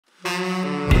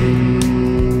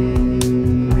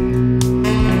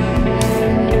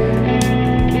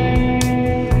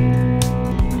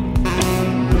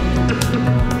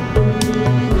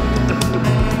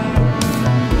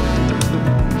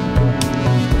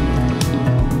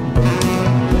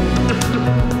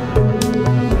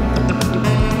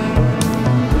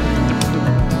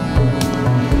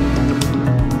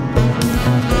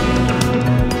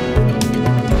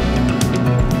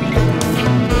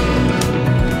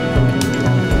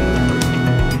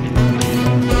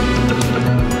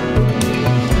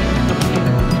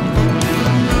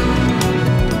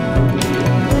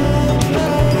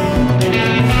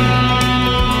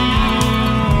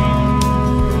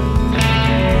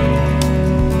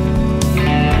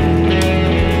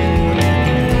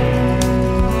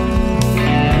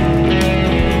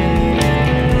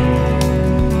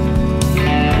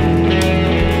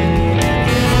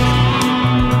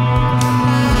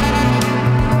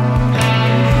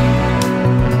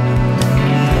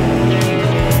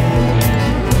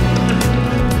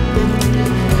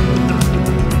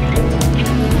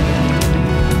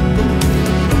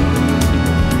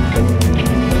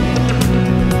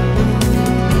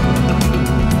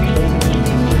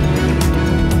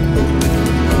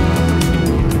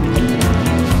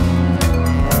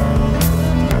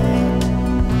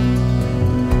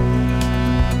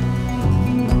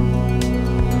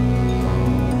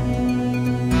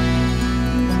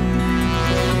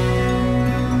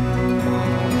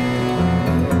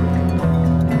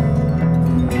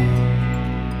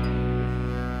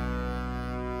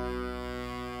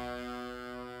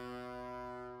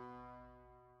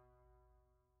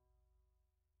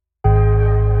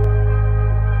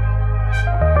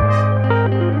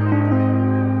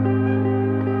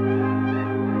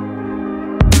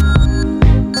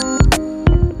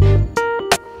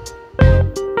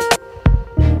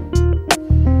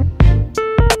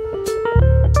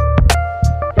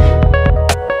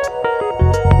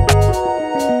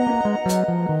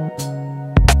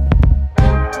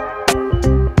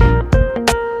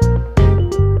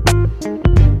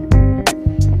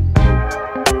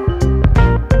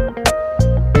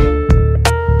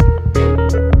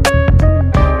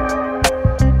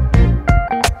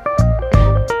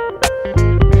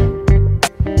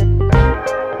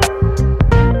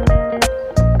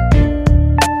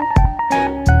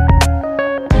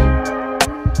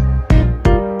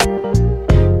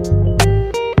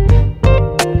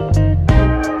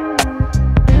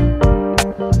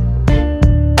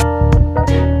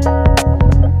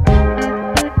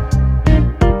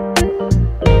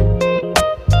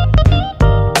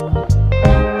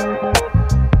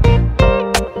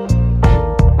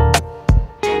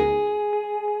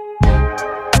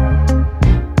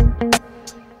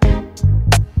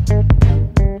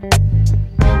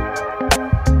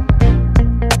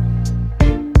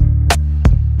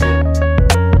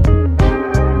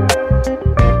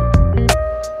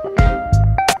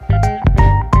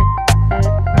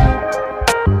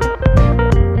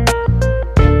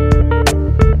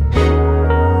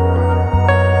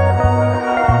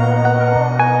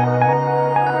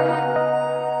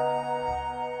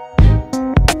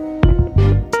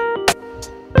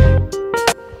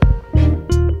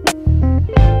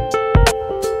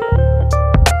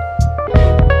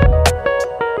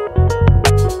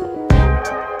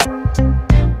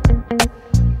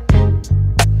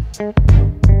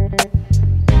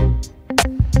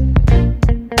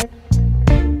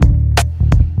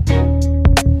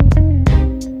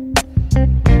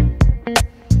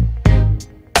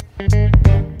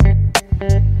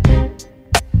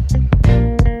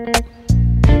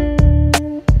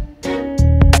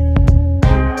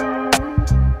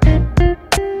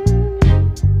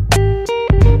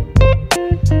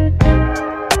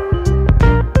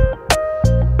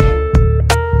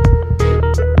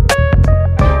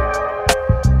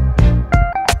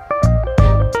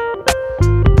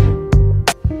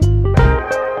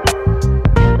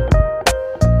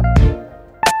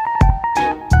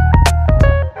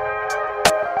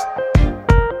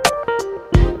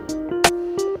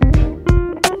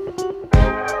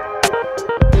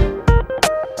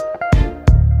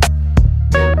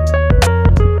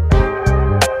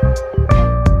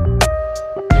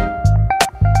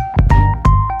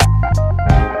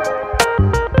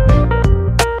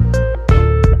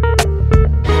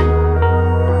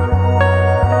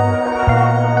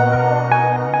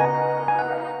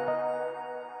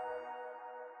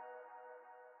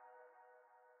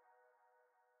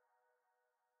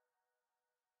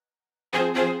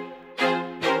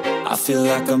I feel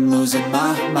like I'm losing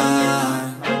my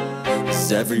mind. Is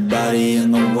everybody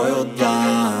in the world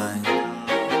blind?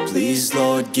 Please,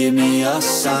 Lord, give me a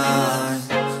sign,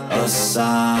 a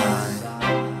sign.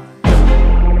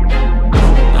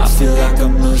 I feel like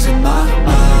I'm losing my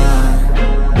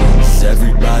mind. Is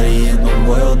everybody in the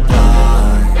world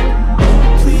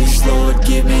blind? Please, Lord,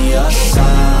 give me a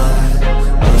sign,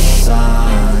 a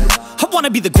sign. I wanna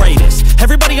be the greatest.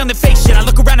 Everybody on the fake shit. I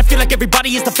look around and feel like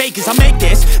everybody is the fakest. I make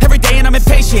this every day and I'm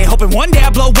impatient, hoping one day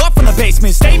I blow up from the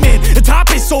basement. Statement, the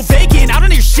top is so vacant. I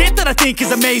don't hear shit that I think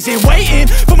is amazing. Waiting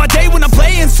for my day when I'm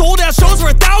playing sold out shows for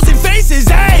 1,000 faces.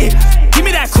 Hey, give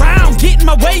me that crown, get in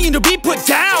my way and to be put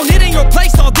down. It ain't your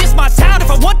place, all this my town. If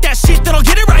I want that shit, then I'll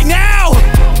get it right now.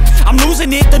 I'm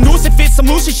losing it, the noose it fits. I'm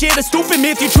losing shit, a stupid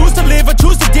myth. You choose to live or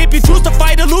choose to dip. You choose to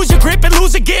fight or lose your grip and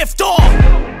lose a gift.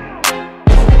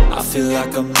 I feel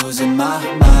like I'm losing my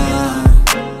mind.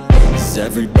 Is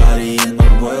everybody in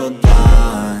the world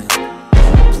blind?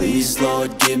 Please,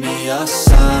 Lord, give me a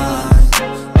sign,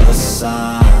 a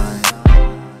sign.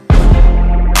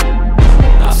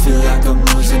 I feel like I'm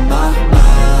losing my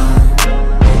mind.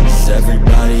 Is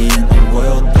everybody in the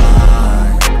world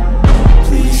blind?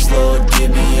 Please, Lord,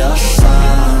 give me a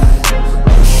sign,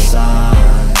 a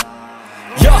sign.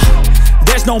 Yeah.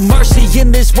 There's no mercy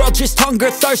in this world, just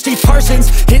hunger-thirsty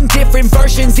persons in different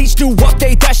versions. Each new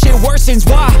update, that shit worsens.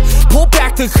 Why? Pull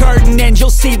back the curtain and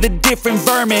you'll see the different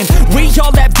vermin. We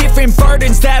all have different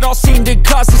burdens that all seem to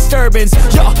cause disturbance.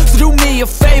 Yo, so do me a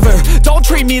favor, don't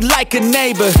treat me like a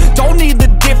neighbor. Don't need the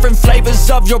different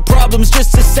flavors of your problems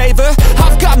just to savor.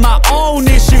 I've got my own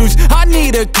issues, I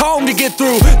need a comb to get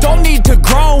through. Don't need to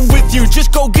groan with you,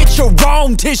 just go get your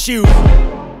own tissue.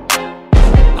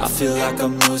 I feel like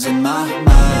I'm losing my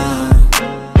mind.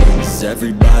 Is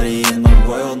everybody in the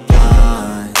world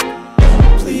blind?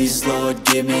 Please, Lord,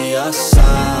 give me a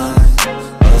sign,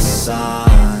 a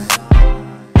sign.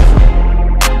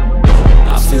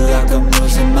 I feel like I'm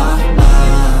losing my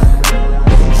mind.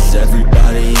 Is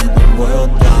everybody in the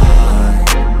world blind?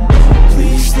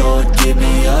 Please, Lord, give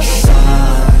me a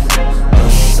sign, a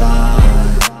sign.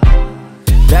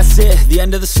 That's it, the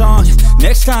end of the song.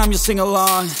 Next time you'll sing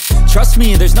along. Trust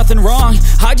me, there's nothing wrong.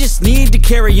 I just need to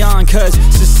carry on, cause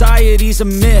society's a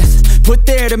myth put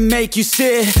there to make you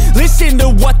sit. Listen to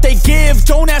what they give.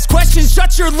 Don't ask questions,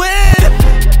 shut your lid.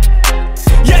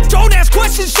 Yeah, don't ask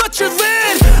questions, shut your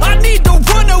lid. I need to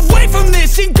run away from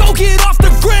this and go get off the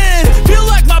grid. Feel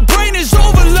like my brain is